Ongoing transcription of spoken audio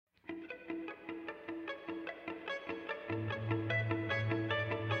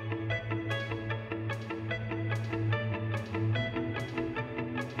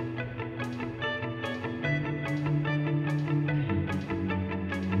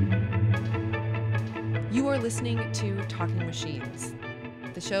You are listening to Talking Machines,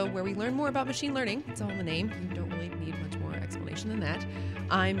 the show where we learn more about machine learning. It's all in the name. You don't really need much more explanation than that.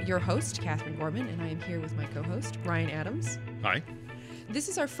 I'm your host, Katherine Gorman, and I am here with my co-host, Ryan Adams. Hi. This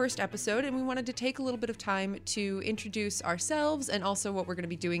is our first episode, and we wanted to take a little bit of time to introduce ourselves and also what we're going to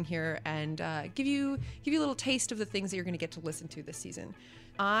be doing here and give you a little taste of the things that you're going to get to listen to this season.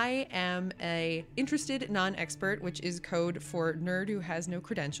 I am a interested non-expert, which is code for nerd who has no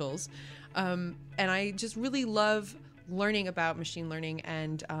credentials. And I just really love learning about machine learning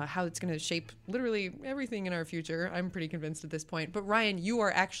and how it's going to shape literally everything in our future. I'm pretty convinced at this point. But Ryan, you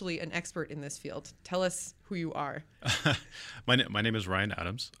are actually an expert in this field. Tell us who you are. My name is Ryan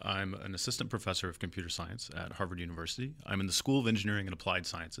Adams. I'm an assistant professor of computer science at Harvard University. I'm in the School of Engineering and Applied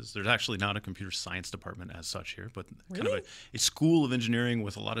Sciences. There's actually not a computer science department as such here, but Really? kind of a school of engineering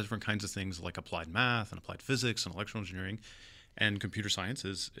with a lot of different kinds of things like applied math and applied physics and electrical engineering. And computer science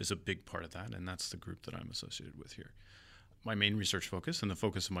is a big part of that, and that's the group that I'm associated with here. My main research focus and the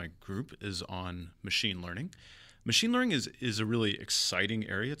focus of my group is on machine learning. Machine learning is a really exciting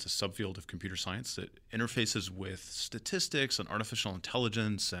area. It's a subfield of computer science that interfaces with statistics and artificial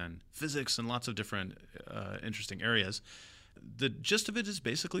intelligence and physics and lots of different interesting areas. The gist of it is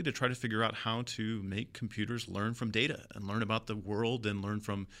basically to try to figure out how to make computers learn from data and learn about the world and learn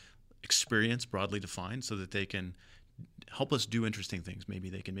from experience broadly defined so that they can help us do interesting things. Maybe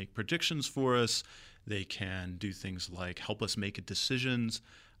they can make predictions for us. They can do things like help us make decisions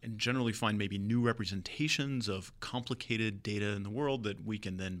and generally find maybe new representations of complicated data in the world that we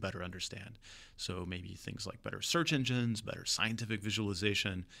can then better understand. So maybe things like better search engines, better scientific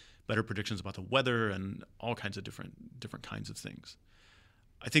visualization, better predictions about the weather, and all kinds of different kinds of things.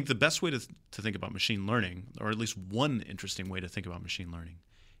 I think the best way to think about machine learning, or at least one interesting way to think about machine learning,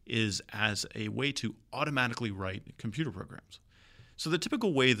 is as a way to automatically write computer programs. So the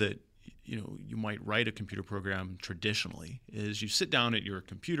typical way that you might write a computer program traditionally is you sit down at your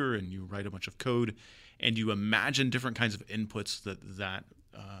computer and you write a bunch of code and you imagine different kinds of inputs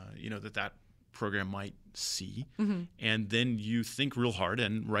that program might see, and then you think real hard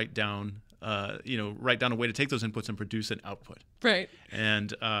and write down a way to take those inputs and produce an output. Right.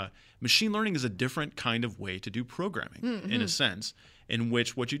 And machine learning is a different kind of way to do programming in a sense, in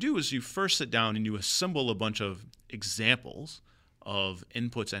which what you do is you first sit down and you assemble a bunch of examples of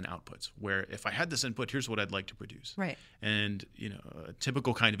inputs and outputs, where if I had this input, here's what I'd like to produce. Right. And a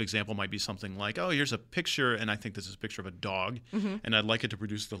typical kind of example might be something like, oh, here's a picture, and I think this is a picture of a dog, and I'd like it to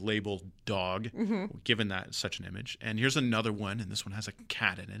produce the label dog, given that such an image. And here's another one, and this one has a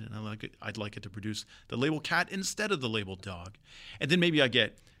cat in it, and I'd like it to produce the label cat instead of the label dog. And then maybe I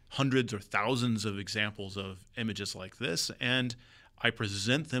get hundreds or thousands of examples of images like this, and I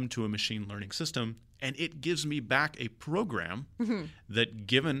present them to a machine learning system, and it gives me back a program that,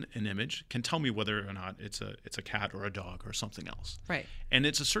 given an image, can tell me whether or not it's a cat or a dog or something else. Right. And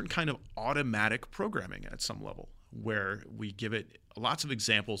it's a certain kind of automatic programming at some level, where we give it lots of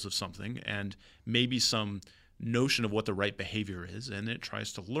examples of something and maybe some notion of what the right behavior is, and it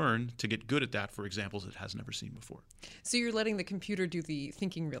tries to learn to get good at that for examples it has never seen before. So you're letting the computer do the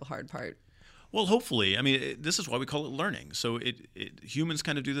thinking real hard part. Well, hopefully. I mean, this is why we call it learning. So humans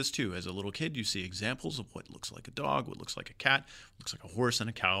kind of do this too. As a little kid, you see examples of what looks like a dog, what looks like a cat, looks like a horse and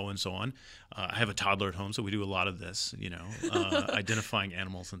a cow, and so on. I have a toddler at home, so we do a lot of this, identifying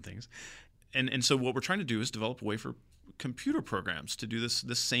animals and things. And so what we're trying to do is develop a way for computer programs to do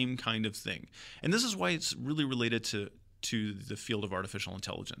this same kind of thing. And this is why it's really related to the field of artificial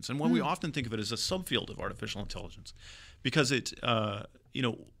intelligence. And why we often think of it as a subfield of artificial intelligence, because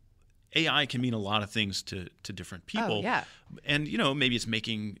AI can mean a lot of things to different people. Oh, yeah. And, maybe it's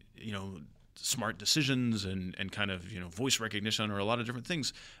making, smart decisions and kind of, voice recognition or a lot of different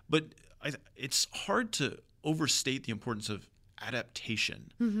things. But it's hard to overstate the importance of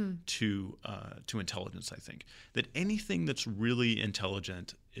adaptation to intelligence, I think. That anything that's really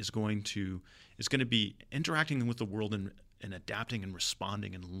intelligent is going to be interacting with the world and adapting and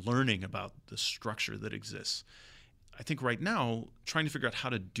responding and learning about the structure that exists. I think right now, trying to figure out how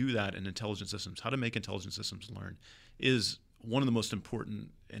to do that in intelligent systems, how to make intelligent systems learn, is one of the most important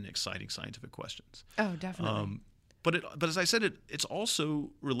and exciting scientific questions. Oh, definitely. But as I said, it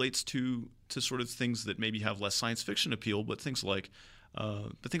also relates to sort of things that maybe have less science fiction appeal, but things like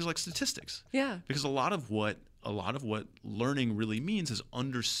statistics. Yeah. Because a lot of what learning really means is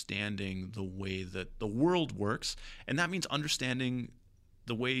understanding the way that the world works, and that means understanding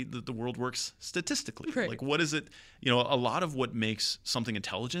the way that the world works statistically. Right. Like, what is it? A lot of what makes something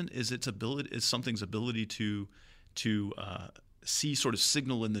intelligent is something's ability to see sort of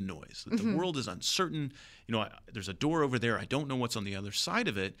signal in the noise. That the world is uncertain. There's a door over there. I don't know what's on the other side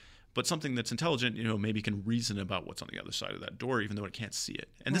of it, But something that's intelligent, maybe can reason about what's on the other side of that door, even though it can't see it.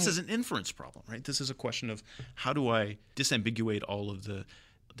 And this is an inference problem, right? This is a question of how do I disambiguate all of the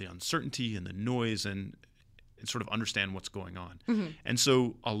uncertainty and the noise and sort of understand what's going on. Mm-hmm. And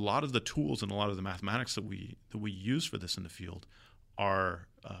so a lot of the tools and a lot of the mathematics that we use for this in the field are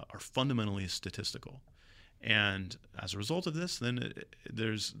fundamentally statistical. And as a result of this, then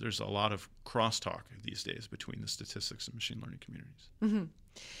there's a lot of crosstalk these days between the statistics and machine learning communities. Mm-hmm.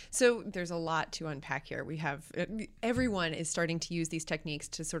 So there's a lot to unpack here. Everyone is starting to use these techniques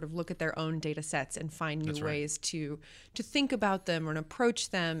to sort of look at their own data sets and find new ways to think about them and approach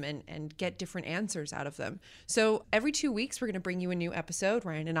them and get different answers out of them. So every 2 weeks, we're going to bring you a new episode.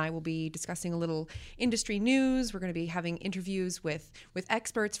 Ryan and I will be discussing a little industry news. We're going to be having interviews with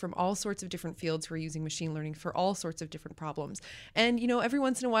experts from all sorts of different fields who are using machine learning for all sorts of different problems. And, every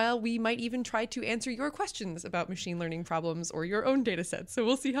once in a while, we might even try to answer your questions about machine learning problems or your own data sets. So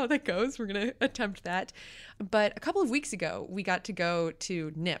we'll see how that goes. We're going to attempt that. But a couple of weeks ago, we got to go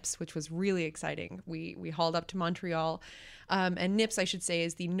to NIPS, which was really exciting. We hauled up to Montreal. And NIPS, I should say,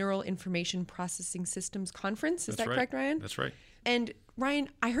 is the Neural Information Processing Systems Conference. Is that correct, Ryan? That's right. And Ryan,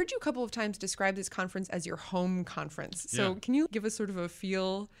 I heard you a couple of times describe this conference as your home conference. So can you give us sort of a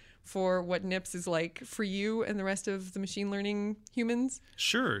feel for what NIPS is like for you and the rest of the machine learning humans?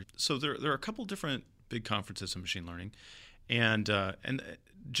 Sure. So there are a couple different big conferences in machine learning. And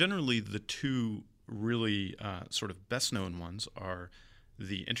generally, the two really sort of best-known ones are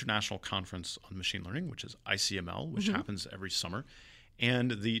the International Conference on Machine Learning, which is ICML, which happens every summer,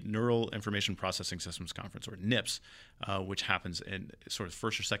 and the Neural Information Processing Systems Conference, or NIPS, which happens in sort of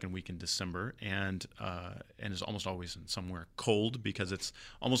first or second week in December, and is almost always in somewhere cold because it's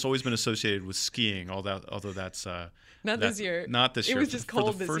almost always been associated with skiing. Although that's not this year. Not this year. It was just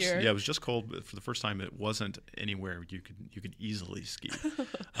cold this year. Yeah, it was just cold. But for the first time, it wasn't anywhere you could easily ski.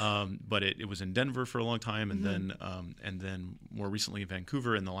 But it was in Denver for a long time, and then more recently in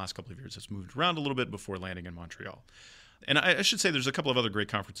Vancouver. In the last couple of years, it's moved around a little bit before landing in Montreal. And I should say there's a couple of other great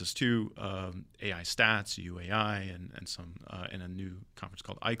conferences too, AI Stats, UAI, and some and a new conference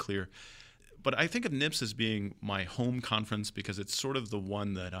called iClear. But I think of NIPS as being my home conference because it's sort of the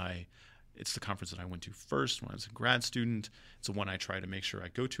one it's the conference that I went to first when I was a grad student. It's the one I try to make sure I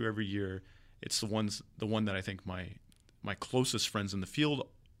go to every year. It's the one that I think my closest friends in the field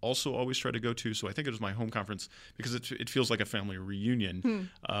also always try to go to. So I think it was my home conference because it feels like a family reunion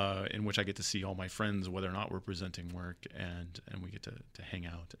in which I get to see all my friends, whether or not we're presenting work, and we get to hang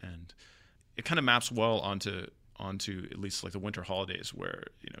out. And it kind of maps well onto at least like the winter holidays where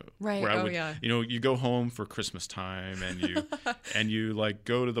you go home for Christmas time and you like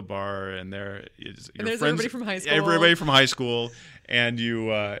go to the bar and there's everybody from high school. Everybody from high school, and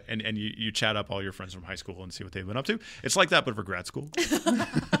you chat up all your friends from high school and see what they've been up to. It's like that, but for grad school.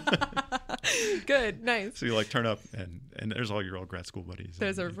 Good, nice. So you like turn up and there's all your old grad school buddies.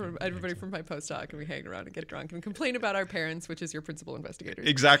 There's everybody from my postdoc, and we hang around and get drunk and complain about our parents, which is your principal investigator.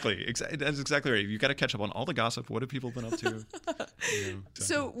 Exactly. That's exactly right. You got to catch up on all the gossip. What have people been up to?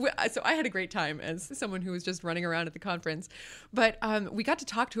 So I had a great time as someone who was just running around at the conference, but we got to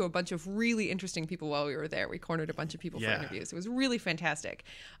talk to a bunch of really interesting people while we were there. We cornered a bunch of people for interviews. It was really fantastic.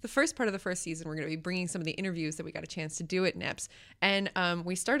 The first part of the first season, we're going to be bringing some of the interviews that we got a chance to do at NIPS, and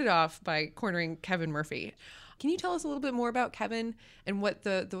we started off by cornering Kevin Murphy. Can you tell us a little bit more about Kevin and what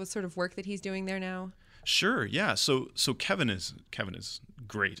the sort of work that he's doing there now? Sure. Yeah. So Kevin is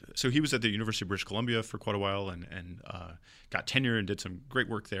great. So he was at the University of British Columbia for quite a while and got tenure and did some great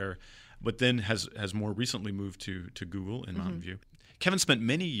work there, but then has more recently moved to Google in Mountain View. Kevin spent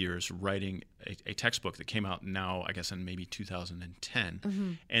many years writing a textbook that came out now, I guess, in maybe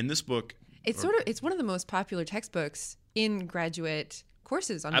 2010. And this book, it's one of the most popular textbooks in graduate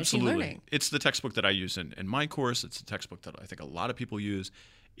courses on machine learning. It's the textbook that I use in my course. It's the textbook that I think a lot of people use.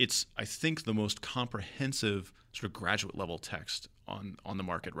 It's, I think, the most comprehensive sort of graduate level text on the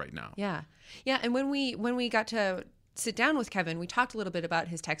market right now. Yeah. And when we got to sit down with Kevin, we talked a little bit about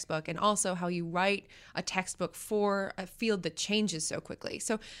his textbook and also how you write a textbook for a field that changes so quickly.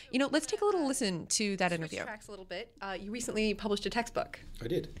 So, let's take a little listen to that interview. Switch tracks a little bit. You recently published a textbook. I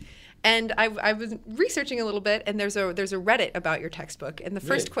did. And I was researching a little bit, and there's a Reddit about your textbook. And the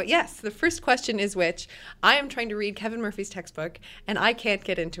first the first question is which I am trying to read Kevin Murphy's textbook, and I can't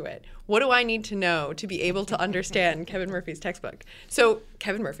get into it. What do I need to know to be able to understand Kevin Murphy's textbook? So,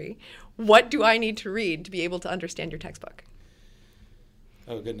 Kevin Murphy, what do I need to read to be able to understand your textbook?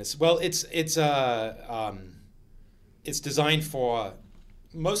 Oh goodness! Well, it's designed for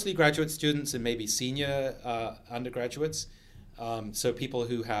mostly graduate students and maybe senior undergraduates. So people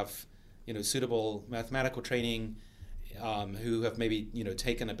who have suitable mathematical training. who have maybe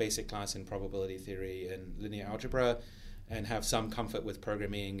taken a basic class in probability theory and linear algebra, and have some comfort with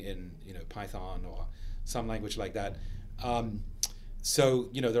programming in Python or some language like that. So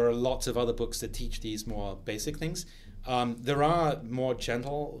there are lots of other books that teach these more basic things. There are more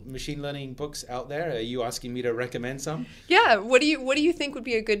gentle machine learning books out there. Are you asking me to recommend some? Yeah. What do you think would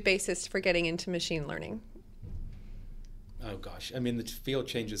be a good basis for getting into machine learning? Oh gosh, I mean the field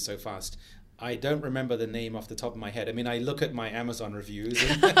changes so fast. I don't remember the name off the top of my head. I mean, I look at my Amazon reviews,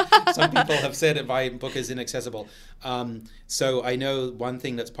 and some people have said that my book is inaccessible. So I know one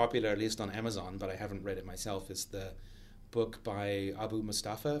thing that's popular, at least on Amazon, but I haven't read it myself, is the book by Abu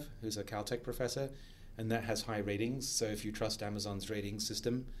Mustafa, who's a Caltech professor, and that has high ratings. So if you trust Amazon's rating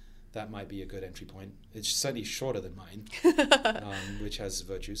system, that might be a good entry point. It's certainly shorter than mine, which has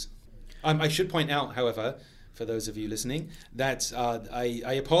virtues. I should point out, however, for those of you listening, that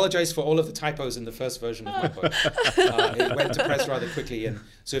I apologize for all of the typos in the first version of my book. It went to press rather quickly, and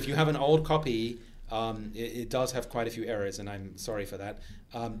so if you have an old copy, it does have quite a few errors, and I'm sorry for that.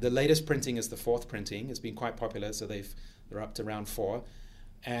 The latest printing is the 4th printing. It's been quite popular, so they're up to round 4,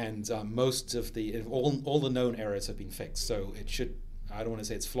 and most of all the known errors have been fixed. So it should, I don't want to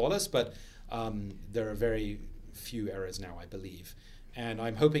say it's flawless, but there are very few errors now, I believe. And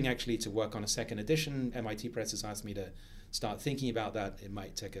I'm hoping actually to work on a second edition. MIT Press has asked me to start thinking about that. It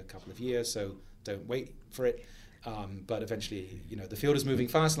might take a couple of years, so don't wait for it. But eventually, the field is moving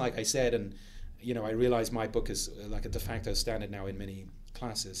fast, like I said, and I realize my book is like a de facto standard now in many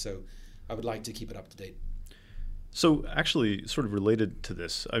classes, so I would like to keep it up to date. So actually, sort of related to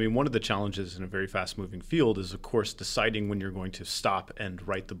this, I mean, one of the challenges in a very fast-moving field is, of course, deciding when you're going to stop and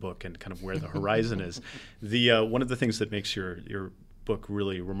write the book and kind of where the horizon is. One of the things that makes your book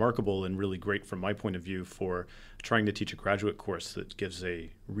really remarkable and really great from my point of view for trying to teach a graduate course that gives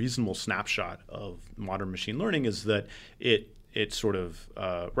a reasonable snapshot of modern machine learning is that it sort of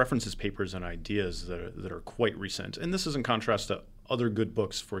references papers and ideas that are quite recent. And this is in contrast to other good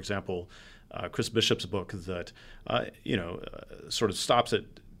books, for example, Chris Bishop's book that sort of stops at,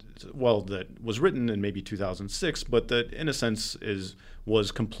 that was written in maybe 2006, but that in a sense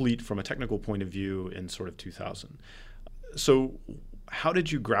was complete from a technical point of view in sort of 2000. So how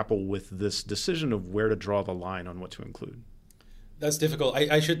did you grapple with this decision of where to draw the line on what to include? That's difficult.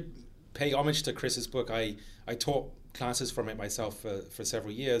 I should pay homage to Chris's book. I taught classes from it myself for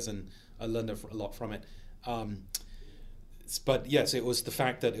several years, and I learned a lot from it. But yes, it was the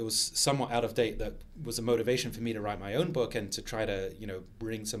fact that it was somewhat out of date that was a motivation for me to write my own book and to try to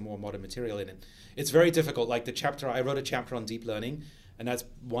bring some more modern material in it. It's very difficult. Like I wrote a chapter on deep learning, and that's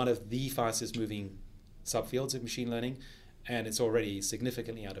one of the fastest moving subfields of machine learning, and it's already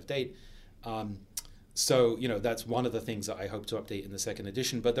significantly out of date. So that's one of the things that I hope to update in the second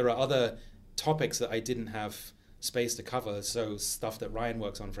edition. But there are other topics that I didn't have space to cover. So stuff that Ryan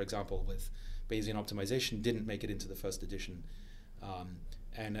works on, for example, with Bayesian optimization, didn't make it into the first edition.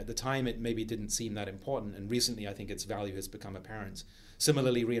 And at the time, it maybe didn't seem that important. And recently, I think its value has become apparent.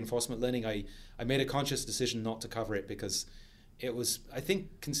 Similarly, reinforcement learning, I made a conscious decision not to cover it because it was, I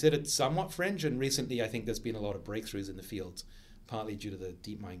think, considered somewhat fringe. And recently, I think there's been a lot of breakthroughs in the field, partly due to the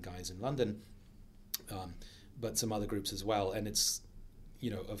DeepMind guys in London, but some other groups as well. And it's,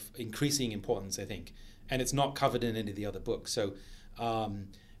 of increasing importance, I think. And it's not covered in any of the other books. So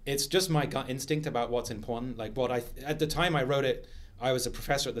it's just my gut instinct about what's important. Like at the time I wrote it, I was a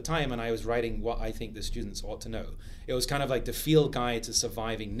professor at the time, and I was writing what I think the students ought to know. It was kind of like the field guide to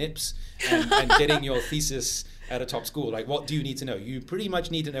surviving NIPS and getting your thesis at a top school. Like, what do you need to know? You pretty much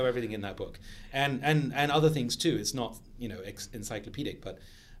need to know everything in that book, and other things too. It's not encyclopedic, but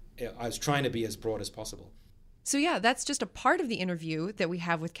I was trying to be as broad as possible. So yeah, that's just a part of the interview that we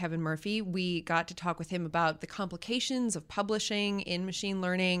have with Kevin Murphy. We got to talk with him about the complications of publishing in machine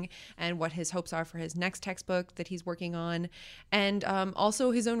learning and what his hopes are for his next textbook that he's working on, and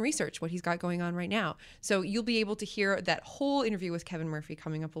also his own research, what he's got going on right now. So you'll be able to hear that whole interview with Kevin Murphy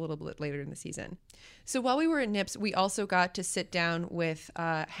coming up a little bit later in the season. So while we were at NIPS, we also got to sit down with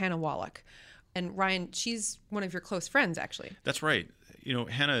Hanna Wallach. And Ryan, she's one of your close friends, actually. That's right.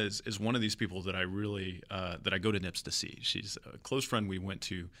 Hanna is one of these people that I really that I go to NIPS to see. She's a close friend. We went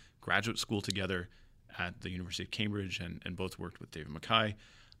to graduate school together at the University of Cambridge and both worked with David Mackay.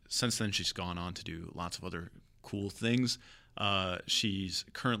 Since then, she's gone on to do lots of other cool things. She's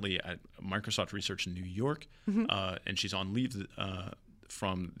currently at Microsoft Research in New York, and she's on leave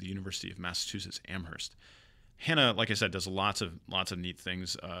from the University of Massachusetts Amherst. Hanna, like I said, does lots of neat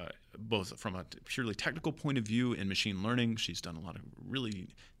things, both from a purely technical point of view in machine learning. She's done a lot of really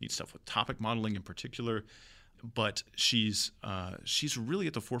neat stuff with topic modeling in particular, but she's really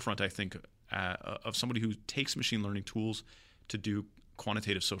at the forefront, I think, of somebody who takes machine learning tools to do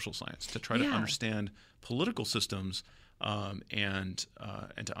quantitative social science, to try to understand political systems and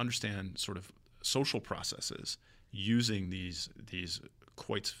to understand sort of social processes using these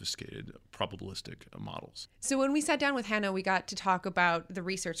quite sophisticated probabilistic models. So when we sat down with Hanna, we got to talk about the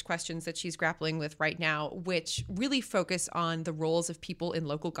research questions that she's grappling with right now, which really focus on the roles of people in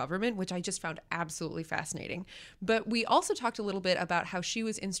local government, which I just found absolutely fascinating. But we also talked a little bit about how she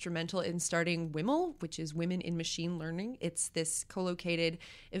was instrumental in starting WiML, which is Women in Machine Learning. It's this co-located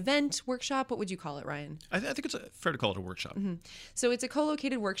event, workshop. What would you call it, Ryan? I think it's fair to call it a workshop. Mm-hmm. So it's a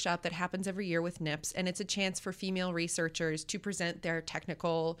co-located workshop that happens every year with NIPS, and it's a chance for female researchers to present their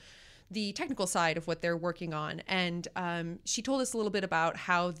the technical side of what they're working on. And she told us a little bit about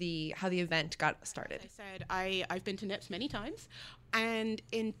how the event got started. As I said, I've been to NIPS many times. And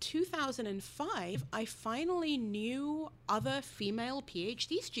in 2005, I finally knew other female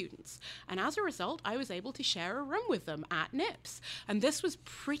PhD students. And as a result, I was able to share a room with them at NIPS. And this was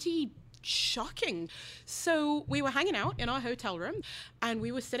pretty shocking. So we were hanging out in our hotel room and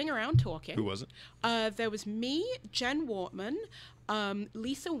we were sitting around talking. Who was it? There was me, Jen Wortman,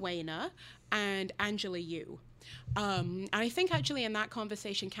 Lisa Weiner, and Angela Yu. And I think actually in that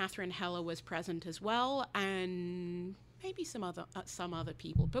conversation, Catherine Heller was present as well, and maybe some other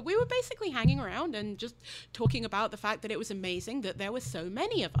people. But we were basically hanging around and just talking about the fact that it was amazing that there were so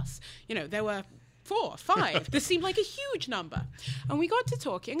many of us. You know, there were 4, 5. This seemed like a huge number. And we got to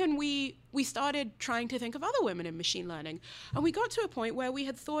talking and we started trying to think of other women in machine learning. And we got to a point where we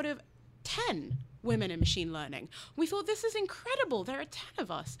had thought of 10 women in machine learning. We thought, this is incredible. There are 10 of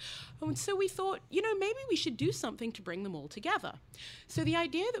us. And so we thought, maybe we should do something to bring them all together. So the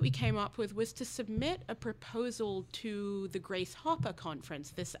idea that we came up with was to submit a proposal to the Grace Hopper Conference,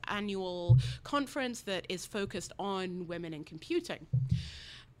 this annual conference that is focused on women in computing.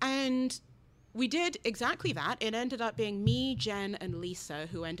 And we did exactly that. It ended up being me, Jen, and Lisa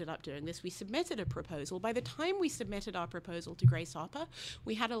who ended up doing this. We submitted a proposal. By the time we submitted our proposal to Grace Hopper,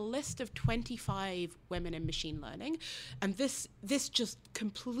 we had a list of 25 women in machine learning. And this just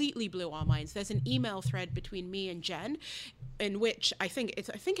completely blew our minds. There's an email thread between me and Jen in which I think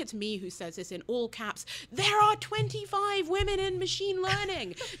it's me who says this in all caps, there are 25 women in machine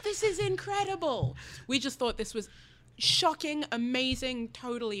learning. This is incredible. We just thought this was shocking, amazing,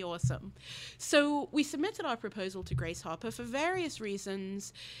 totally awesome. So we submitted our proposal to Grace Hopper for various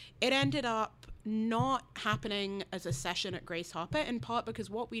reasons. It ended up not happening as a session at Grace Hopper, in part because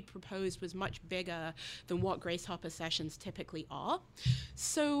what we'd proposed was much bigger than what Grace Hopper sessions typically are.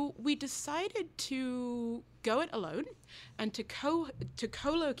 So we decided to go it alone and to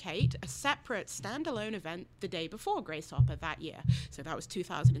co-locate a separate standalone event the day before Grace Hopper that year. So that was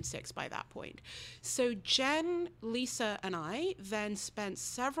 2006 by that point. So Jen, Lisa, and I then spent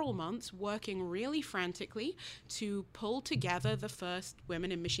several months working really frantically to pull together the first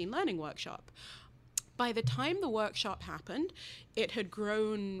Women in Machine Learning workshop. By the time the workshop happened, it had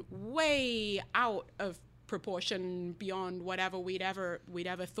grown way out of proportion beyond whatever we'd ever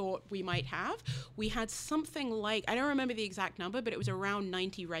thought we might have. We had something like, I don't remember the exact number, but it was around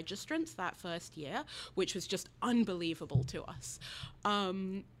 90 registrants that first year, which was just unbelievable to us.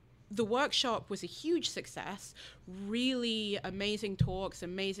 The workshop was a huge success, really amazing talks,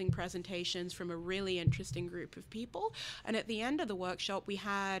 amazing presentations from a really interesting group of people. And at the end of the workshop, we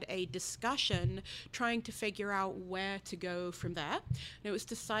had a discussion trying to figure out where to go from there. And it was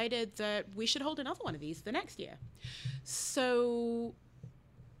decided that we should hold another one of these the next year. So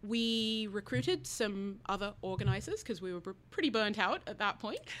we recruited some other organizers because we were pretty burnt out at that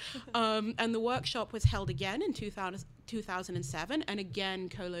point. And the workshop was held again in 2007 and again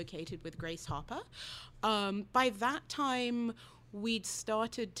co-located with Grace Hopper. By that time, we'd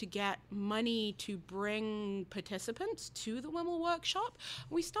started to get money to bring participants to the WiML workshop.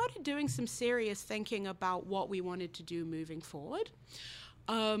 We started doing some serious thinking about what we wanted to do moving forward.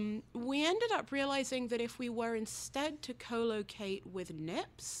 We ended up realizing that if we were instead to co-locate with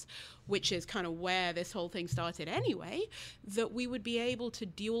NIPS, which is kind of where this whole thing started anyway, that we would be able to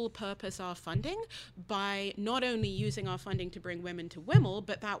dual purpose our funding by not only using our funding to bring women to WiML,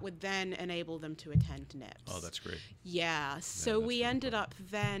 but that would then enable them to attend NIPS. Oh, that's great. Yeah, so we ended up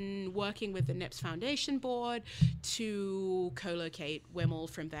then working with the NIPS Foundation Board to co-locate WiML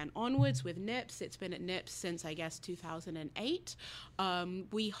from then onwards with NIPS. It's been at NIPS since, I guess, 2008.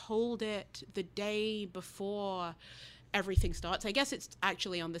 We hold it the day before everything starts. I guess it's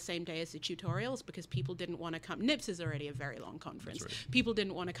actually on the same day as the tutorials because people didn't want to come. NIPS is already a very long conference. Right. People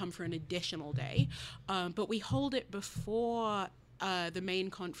didn't want to come for an additional day. But we hold it before the main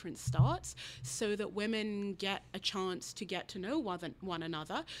conference starts, so that women get a chance to get to know one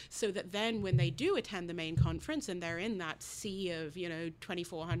another, so that then when they do attend the main conference and they're in that sea of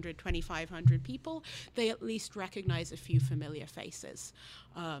 2,400, 2,500 people, they at least recognize a few familiar faces.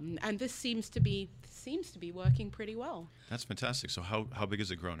 And this seems to be working pretty well. That's fantastic. So how big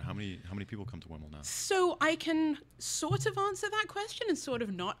has it grown? How many people come to WiML now? So I can sort of answer that question and sort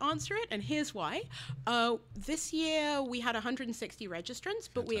of not answer it, and here's why. This year we had 160 registrants,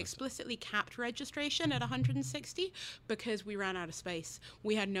 but we explicitly capped registration at 160 because we ran out of space.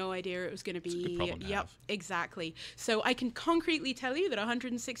 We had no idea it was going to be. It's a good problem to have. Exactly. So I can concretely tell you that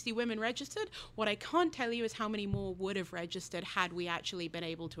 160 women registered. What I can't tell you is how many more would have registered had we actually been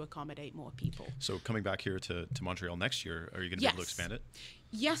able to accommodate more people. So coming back here to Montreal next year, are you going to be able to expand it?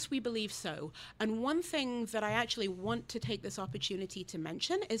 Yes, we believe so. And one thing that I actually want to take this opportunity to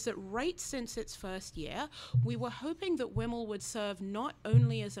mention is that right since its first year, we were hoping that WiML would serve not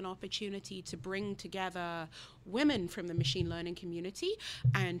only as an opportunity to bring together women from the machine learning community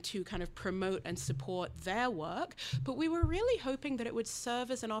and to kind of promote and support their work, but we were really hoping that it would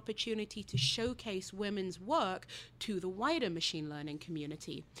serve as an opportunity to showcase women's work to the wider machine learning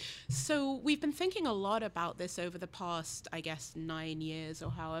community. So we've been thinking a lot about this over the past, I guess, 9 years or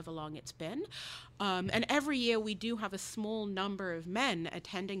however long it's been. And every year we do have a small number of men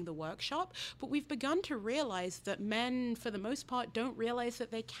attending the workshop, but we've begun to realize that men, for the most part, don't realize that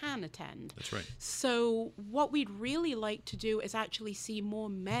they can attend. That's right. So what we'd really like to do is actually see more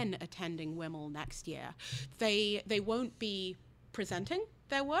men attending WiML next year. They won't be presenting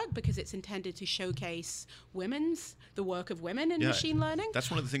their work because it's intended to showcase the work of women in machine learning. That's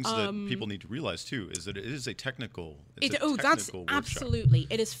one of the things that people need to realize too, is that it is a technical that's workshop. Absolutely.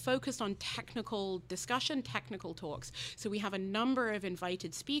 It is focused on technical discussion, technical talks. So we have a number of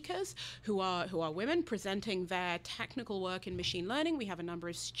invited speakers who are women presenting their technical work in machine learning. We have a number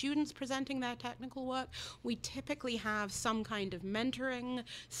of students presenting their technical work. We typically have some kind of mentoring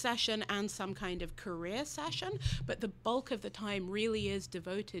session and some kind of career session, but the bulk of the time really is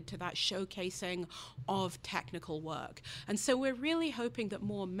devoted to that showcasing of technical work. And so we're really hoping that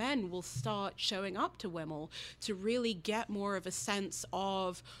more men will start showing up to WiML to really get more of a sense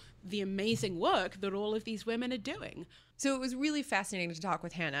of the amazing work that all of these women are doing. So it was really fascinating to talk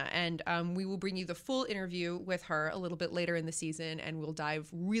with Hanna, and we will bring you the full interview with her a little bit later in the season, and we'll dive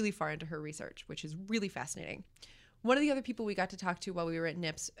really far into her research, which is really fascinating. One of the other people we got to talk to while we were at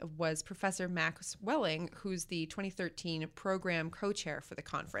NIPS was Professor Max Welling, who's the 2013 program co-chair for the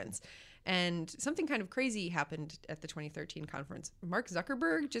conference. And something kind of crazy happened at the 2013 conference. Mark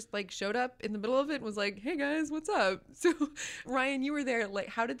Zuckerberg just showed up in the middle of it and was like, "Hey guys, what's up?" So Ryan, you were there.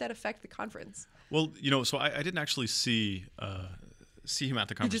 How did that affect the conference? Well, so I didn't actually see him at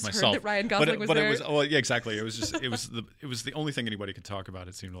the conference you just myself. Heard that Ryan Gosling was there. It was exactly. It was the only thing anybody could talk about.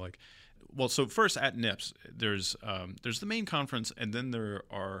 It seemed like. Well, so first at NIPS, there's the main conference, and then there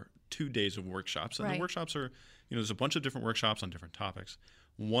are 2 days of workshops, and the workshops are there's a bunch of different workshops on different topics.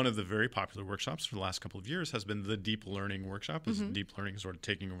 One of the very popular workshops for the last couple of years has been the deep learning workshop, as deep learning is sort of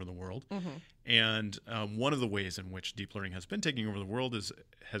taking over the world. And one of the ways in which deep learning has been taking over the world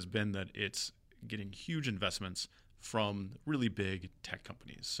has been that it's getting huge investments from really big tech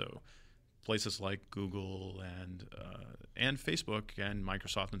companies. So places like Google and Facebook and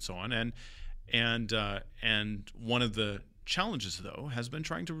Microsoft and so on. And one of the challenges, though, has been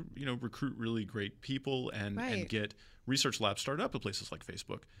trying to recruit really great people and get research labs started up at places like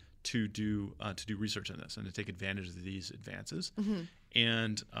Facebook to do research in this and to take advantage of these advances.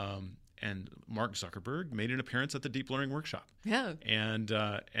 And Mark Zuckerberg made an appearance at the deep learning workshop. Yeah. And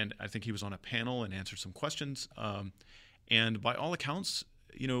I think he was on a panel and answered some questions. And by all accounts,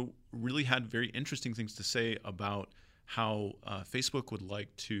 really had very interesting things to say about how Facebook would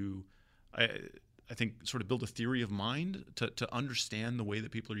like to, I think, sort of build a theory of mind to understand the way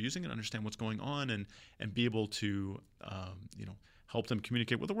that people are using it, understand what's going on, and be able to, help them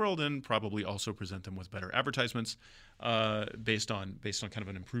communicate with the world, and probably also present them with better advertisements based on kind of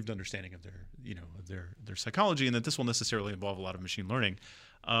an improved understanding of their psychology, and that this will necessarily involve a lot of machine learning.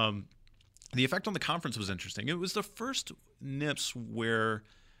 The effect on the conference was interesting. It was the first NIPS where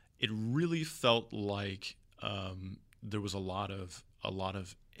it really felt like there was a lot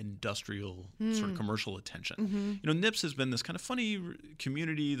of industrial sort of commercial attention. NIPS has been this kind of funny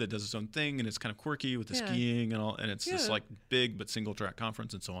community that does its own thing, and it's kind of quirky with the skiing and all, and it's this big but single track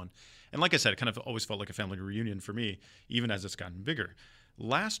conference and so on. And like I said, it kind of always felt like a family reunion for me, even as it's gotten bigger.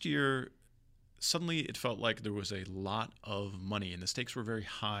 Last year, suddenly it felt like there was a lot of money, and the stakes were very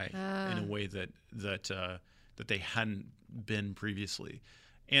high in a way that they hadn't been previously.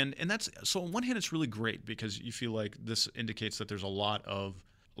 And that's, so on one hand, it's really great because you feel like this indicates that there's a lot of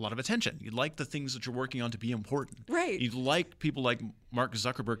attention. You'd like the things that you're working on to be important. Right. You'd like people like Mark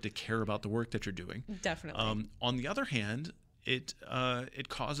Zuckerberg to care about the work that you're doing. Definitely. On the other hand, it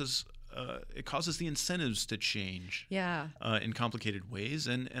causes the incentives to change. Yeah. In complicated ways,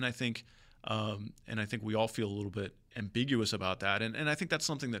 and I think we all feel a little bit ambiguous about that, and I think that's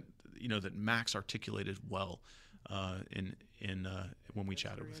something that that Max articulated well in when we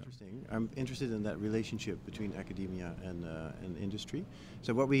chatted with him. Interesting. I'm interested in that relationship between academia and industry.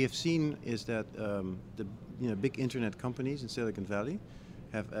 So what we have seen is that the big internet companies in Silicon Valley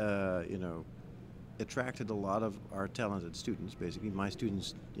have attracted a lot of our talented students. Basically, my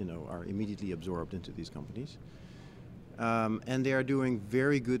students are immediately absorbed into these companies, and they are doing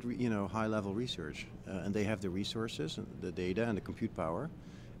very good high-level research, and they have the resources, and the data, and the compute power,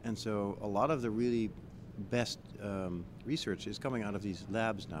 and so a lot of the really best research is coming out of these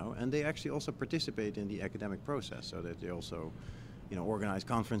labs now, and they actually also participate in the academic process, so that they also organize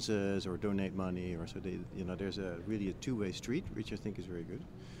conferences or donate money, or so they there's really a two-way street, which I think is very good.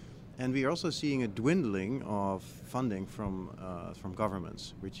 And we are also seeing a dwindling of funding from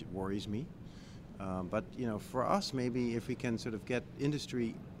governments, which worries me. But for us, maybe if we can sort of get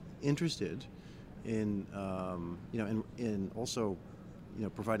industry interested in in also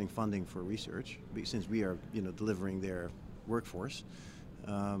providing funding for research, since we are delivering their workforce,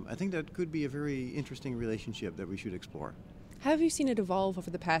 I think that could be a very interesting relationship that we should explore. How have you seen it evolve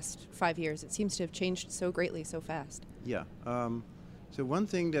over the past 5 years? It seems to have changed so greatly, so fast. Yeah. So one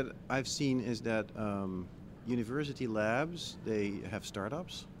thing that I've seen is that university labs, they have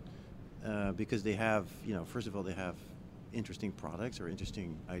startups because they have, first of all, they have interesting products or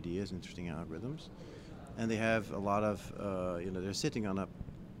interesting ideas, interesting algorithms, and they have a lot of, they're sitting on a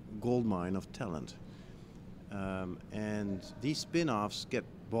gold mine of talent. And these spin-offs get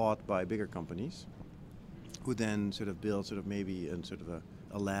bought by bigger companies who then sort of build maybe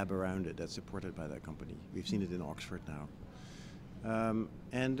a lab around it that's supported by that company. We've seen it in Oxford now.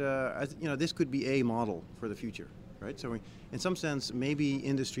 This could be a model for the future, right? So in some sense, maybe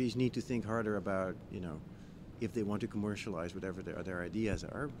industries need to think harder about, if they want to commercialize whatever their ideas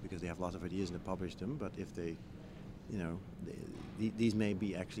are, because they have lots of ideas and they publish them, but if they, these may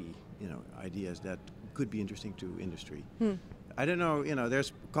be actually, ideas that could be interesting to industry. I don't know,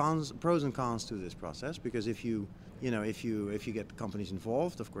 there's pros and cons to this process, because if you get companies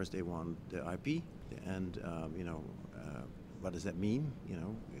involved, of course they want the IP, and, what does that mean?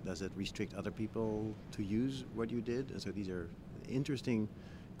 Does it restrict other people to use what you did? And so these are interesting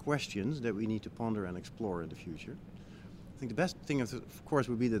questions that we need to ponder and explore in the future. I think the best thing, of course,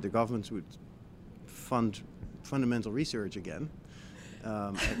 would be that the governments would fund fundamental research again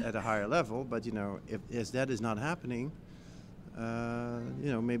at a higher level. But if that is not happening,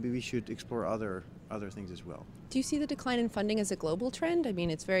 maybe we should explore other things as well. Do you see the decline in funding as a global trend? I mean,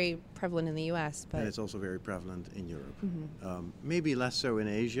 it's very prevalent in the U.S., but... And it's also very prevalent in Europe. Mm-hmm. Maybe less so in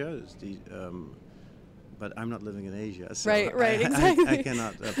Asia, but I'm not living in Asia, so right, exactly. I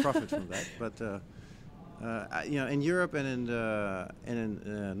cannot profit from that. But in Europe and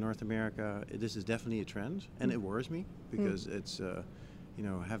in North America, this is definitely a trend, and it worries me because it's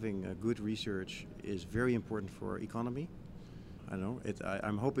having a good research is very important for economy. I don't know.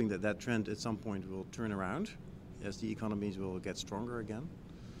 I'm hoping that trend at some point will turn around as the economies will get stronger again.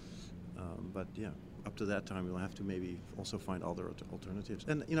 But up to that time, we'll have to maybe also find other alternatives.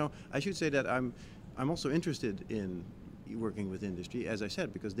 And I should say that I'm also interested in working with industry, as I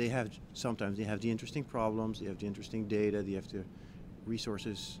said, because sometimes they have the interesting problems, they have the interesting data, they have the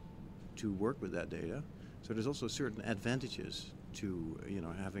resources to work with that data. So there's also certain advantages to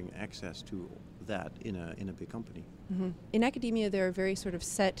having access to that in a big company. Mm-hmm. In academia, there are very sort of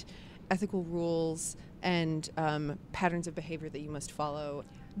set ethical rules and patterns of behavior that you must follow.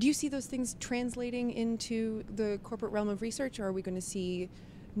 Do you see those things translating into the corporate realm of research, or are we going to see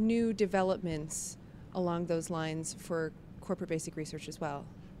new developments along those lines for corporate basic research as well?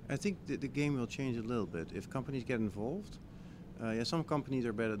 I think the game will change a little bit. If companies get involved, some companies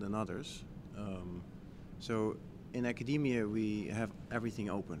are better than others. So in academia, we have everything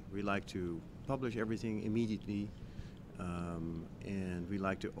open. We like to publish everything immediately, and we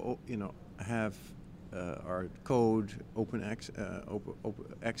like to have our code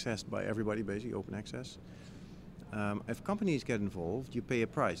accessed by everybody, basically open access. If companies get involved, you pay a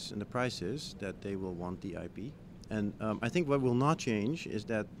price, and the price is that they will want the IP. And I think what will not change is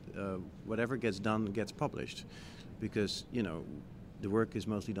that whatever gets done gets published, because the work is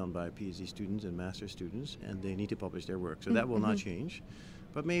mostly done by PhD students and master students, and they need to publish their work. So that will not change.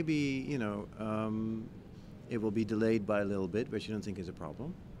 But maybe It will be delayed by a little bit, which you don't think is a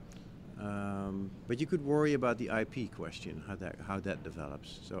problem. But you could worry about the IP question, how that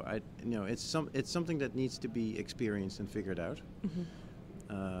develops. So it's something that needs to be experienced and figured out.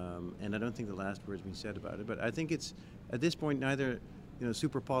 And I don't think the last word's been said about it. But I think it's at this point neither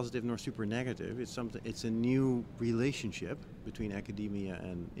super positive nor super negative. It's a new relationship between academia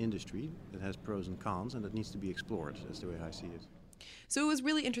and industry that has pros and cons, and that needs to be explored. That's the way I see it. So it was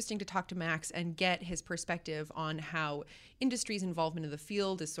really interesting to talk to Max and get his perspective on how industry's involvement in the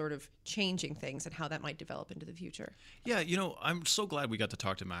field is sort of changing things and how that might develop into the future. Yeah, I'm so glad we got to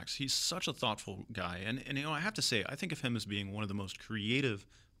talk to Max. He's such a thoughtful guy. And I have to say, I think of him as being one of the most creative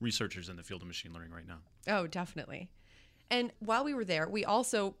researchers in the field of machine learning right now. Oh, definitely. And while we were there, we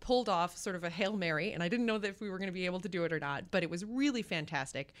also pulled off sort of a Hail Mary, and I didn't know that if we were going to be able to do it or not, but it was really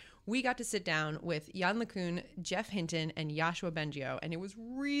fantastic. We got to sit down with Yann LeCun, Geoff Hinton, and Yoshua Bengio, and it was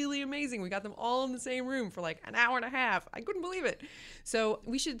really amazing. We got them all in the same room for like an hour and a half. I couldn't believe it. So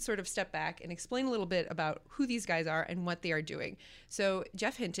we should sort of step back and explain a little bit about who these guys are and what they are doing. So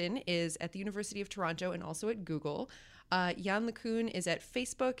Geoff Hinton is at the University of Toronto and also at Google. Yann LeCun is at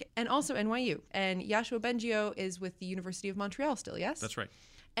Facebook and also NYU. And Yoshua Bengio is with the University of Montreal still, yes? That's right.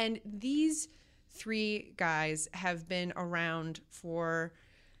 And these three guys have been around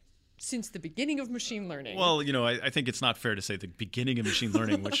since the beginning of machine learning. Well, I think it's not fair to say the beginning of machine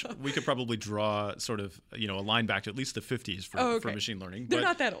learning, which we could probably draw sort of, a line back to at least the 50s for machine learning. They're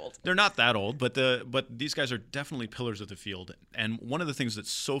not that old. They're not that old, but these guys are definitely pillars of the field. And one of the things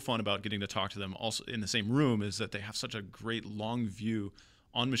that's so fun about getting to talk to them also in the same room is that they have such a great long view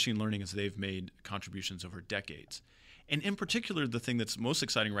on machine learning as they've made contributions over decades. And in particular, the thing that's most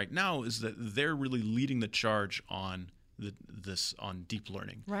exciting right now is that they're really leading the charge on deep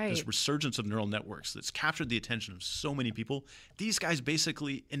learning, right. This resurgence of neural networks that's captured the attention of so many people. These guys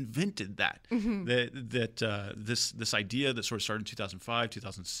basically invented that. This idea that sort of started in 2005,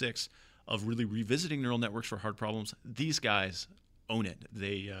 2006 of really revisiting neural networks for hard problems. These guys own it.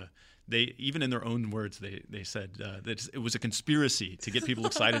 They even in their own words they said that it was a conspiracy to get people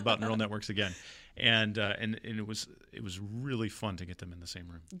excited about neural networks again. And it was really fun to get them in the same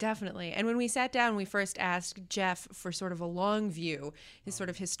room. Definitely. And when we sat down, we first asked Geoff for sort of a long view, his sort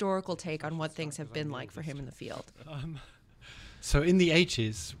of historical take on what things have been like for him in the field. So in the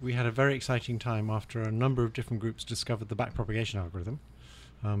 80s, we had a very exciting time after a number of different groups discovered the backpropagation algorithm,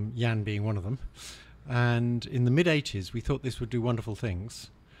 Yann being one of them. And in the mid-80s, we thought this would do wonderful things.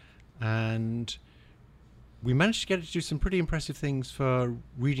 And we managed to get it to do some pretty impressive things for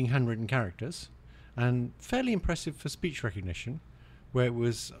reading handwritten characters and fairly impressive for speech recognition, where it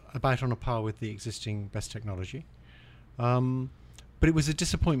was about on a par with the existing best technology. But it was a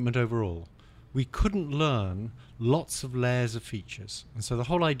disappointment overall. We couldn't learn lots of layers of features. And so the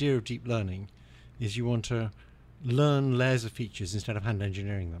whole idea of deep learning is you want to learn layers of features instead of hand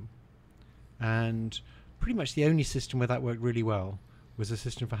engineering them. And pretty much the only system where that worked really well was a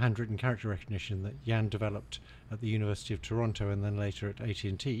system for handwritten character recognition that Yann developed at the University of Toronto and then later at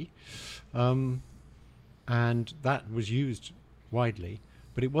AT&T. And that was used widely,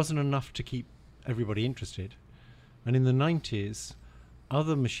 but it wasn't enough to keep everybody interested. And in the 90s,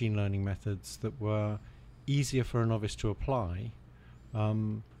 other machine learning methods that were easier for a novice to apply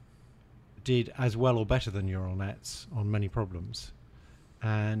did as well or better than neural nets on many problems,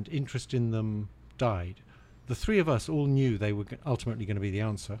 and interest in them died. The three of us all knew they were ultimately going to be the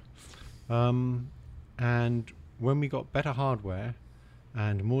answer. And when we got better hardware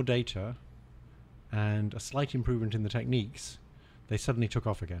and more data and a slight improvement in the techniques, they suddenly took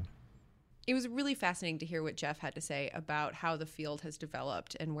off again. It was really fascinating to hear what Geoff had to say about how the field has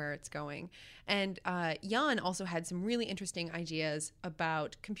developed and where it's going. And Yann also had some really interesting ideas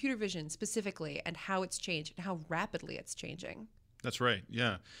about computer vision specifically and how it's changed and how rapidly it's changing. That's right.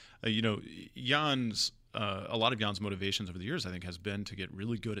 Yeah. Yann's a lot of Yann's motivations over the years, I think, has been to get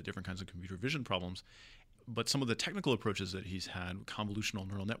really good at different kinds of computer vision problems. But some of the technical approaches that he's had, convolutional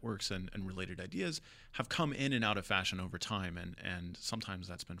neural networks and related ideas, have come in and out of fashion over time. And sometimes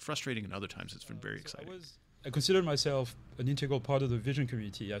that's been frustrating, and other times it's been very exciting. I consider myself an integral part of the vision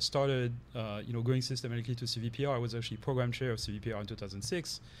community. I started, going systematically to CVPR. I was actually program chair of CVPR in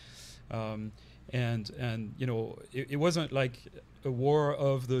 2006. It wasn't like a war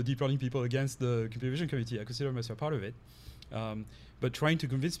of the deep learning people against the computer vision community. I consider myself part of it. But trying to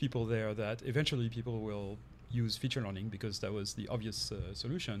convince people there that eventually people will use feature learning because that was the obvious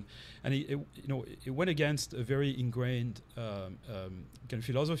solution. And it went against a very ingrained kind of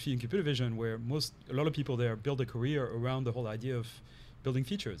philosophy in computer vision where a lot of people there build a career around the whole idea of building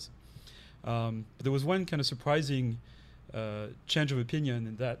features. But there was one kind of surprising change of opinion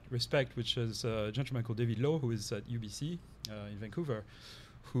in that respect, which is a gentleman called David Lowe, who is at UBC in Vancouver,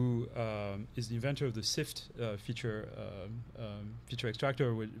 who is the inventor of the SIFT feature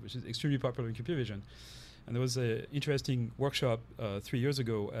extractor, which is extremely popular in computer vision. And there was an interesting workshop 3 years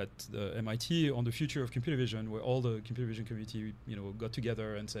ago at MIT on the future of computer vision, where all the computer vision community, got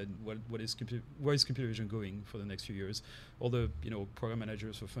together and said, where is computer vision going for the next few years? All the, program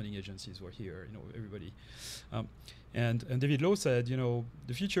managers for funding agencies were here, everybody. And David Lowe said,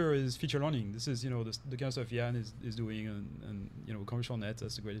 the future is feature learning. This is, the kind of stuff Yann is doing, and convolutional net,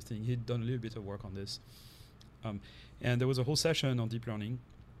 that's the greatest thing. He'd done a little bit of work on this. And there was a whole session on deep learning.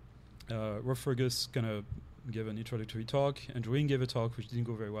 Rob Fergus kind of gave an introductory talk, and Wing gave a talk which didn't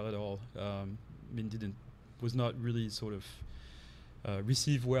go very well at all. Was not really sort of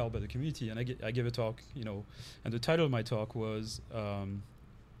received well by the community. And I gave a talk, and the title of my talk was,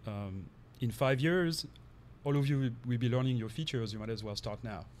 in 5 years, all of you will be learning your features, you might as well start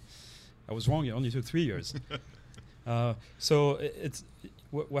now. I was wrong, it only took 3 years. So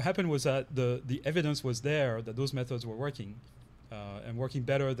what happened was that the evidence was there that those methods were working. And working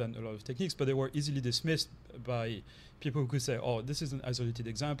better than a lot of techniques, but they were easily dismissed by people who could say, "Oh, this is an isolated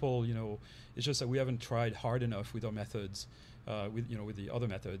example. It's just that we haven't tried hard enough with our methods, with the other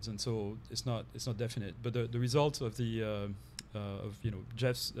methods, and so it's not definite." But the results of the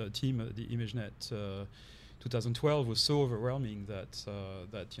Geoff's team at the ImageNet 2012 was so overwhelming that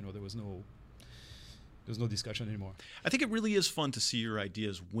there was no discussion anymore. I think it really is fun to see your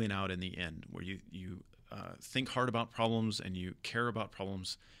ideas win out in the end, where you think hard about problems and you care about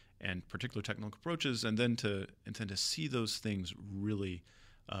problems and particular technical approaches, and then to see those things really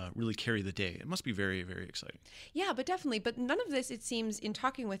carry the day. It must be very, very exciting. Yeah, but definitely. But none of this, it seems, in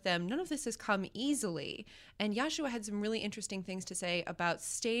talking with them, none of this has come easily. And Yoshua had some really interesting things to say about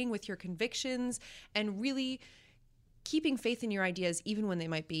staying with your convictions and really keeping faith in your ideas even when they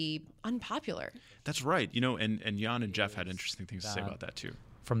might be unpopular. That's right. And Yann and Geoff had interesting things to say about that too.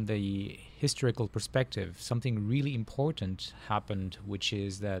 From the historical perspective, something really important happened, which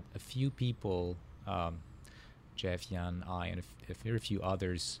is that a few people, Geoff, Yann, I, and a very few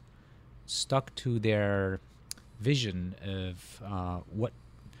others, stuck to their vision of what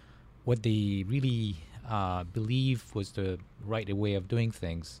they really believe was the right way of doing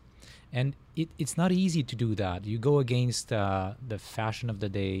things. And it's not easy to do that. You go against the fashion of the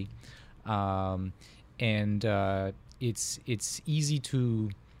day, and it's easy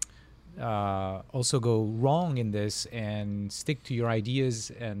to also go wrong in this and stick to your ideas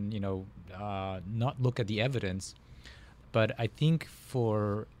and not look at the evidence. But I think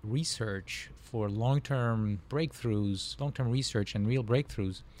for research, for long-term research and real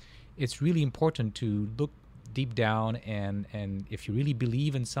breakthroughs, it's really important to look deep down, and if you really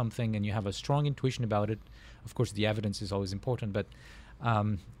believe in something and you have a strong intuition about it, of course the evidence is always important, but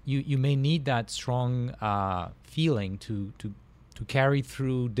you may need that strong feeling to carry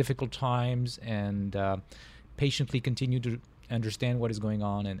through difficult times and patiently continue to understand what is going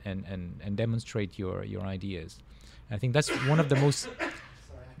on and demonstrate your ideas. I think that's one of the most.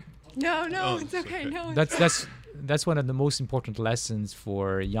 It's okay. No, that's one of the most important lessons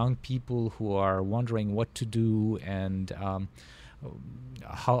for young people who are wondering what to do and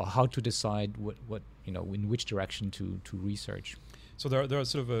how to decide what in which direction to research. So there are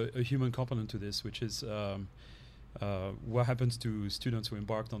sort of a human component to this, which is what happens to students who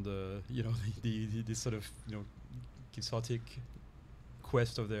embarked on the this sort of quixotic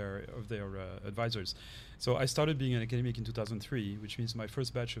quest of their advisors. So I started being an academic in 2003, which means my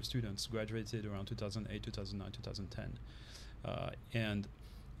first batch of students graduated around 2008, 2009, 2010,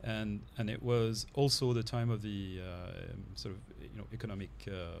 and it was also the time of the sort of economic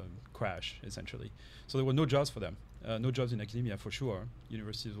crash, essentially. So there were no jobs for them, no jobs in academia for sure.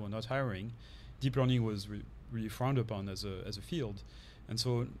 Universities were not hiring. Deep learning was really frowned upon as a field, and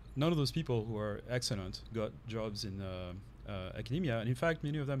so none of those people who are excellent got jobs in academia. And in fact,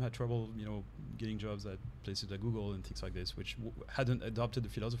 many of them had trouble, getting jobs at places like Google and things like this, which hadn't adopted the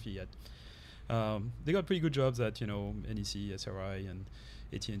philosophy yet. They got pretty good jobs at NEC, SRI, and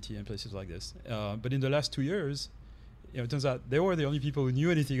AT&T and places like this. But in the last 2 years, it turns out they were the only people who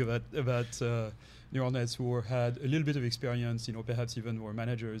knew anything about neural nets, who had a little bit of experience, perhaps even were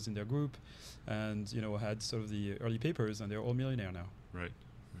managers in their group, and had sort of the early papers, and they're all millionaire now. Right.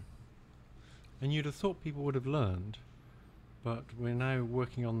 And you'd have thought people would have learned, but we're now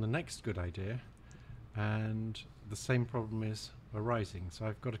working on the next good idea, and the same problem is arising. So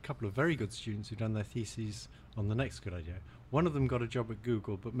I've got a couple of very good students who've done their theses on the next good idea. One of them got a job at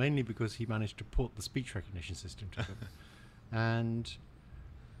Google, but mainly because he managed to port the speech recognition system to them. And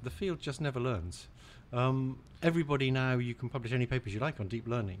the field just never learns. Everybody now, you can publish any papers you like on deep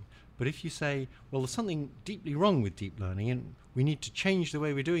learning. But if you say, well, there's something deeply wrong with deep learning and we need to change the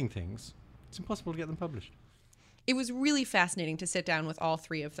way we're doing things, it's impossible to get them published. It was really fascinating to sit down with all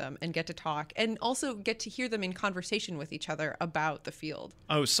three of them and get to talk and also get to hear them in conversation with each other about the field.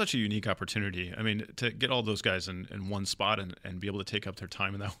 Oh, it was such a unique opportunity. I mean, to get all those guys in one spot and be able to take up their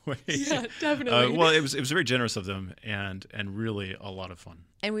time in that way. Yeah, definitely. Well, it was very generous of them and really a lot of fun.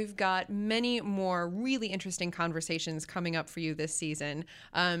 And we've got many more really interesting conversations coming up for you this season.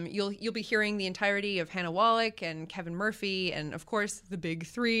 You'll be hearing the entirety of Hanna Wallach and Kevin Murphy and, of course, the big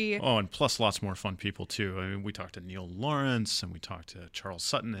three. Oh, and plus lots more fun people, too. I mean, we talked to Neil Lawrence and we talked to Charles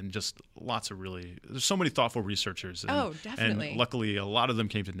Sutton and just lots of there's so many thoughtful researchers. And, definitely. And luckily, a lot of them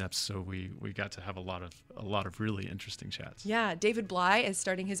came to NEPS, so we got to have a lot of really interesting chats. Yeah, David Bly is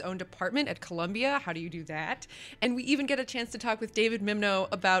starting his own department at Columbia. How do you do that? And we even get a chance to talk with David Mimno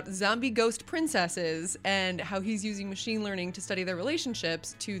about zombie ghost princesses and how he's using machine learning to study their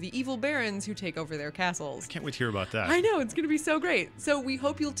relationships to the evil barons who take over their castles. Can't wait to hear about that. I know, it's going to be so great. So we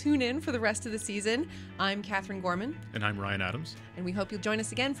hope you'll tune in for the rest of the season. I'm Katherine Gorman. And I'm Ryan Adams. And we hope you'll join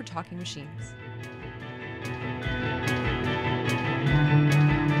us again for Talking Machines.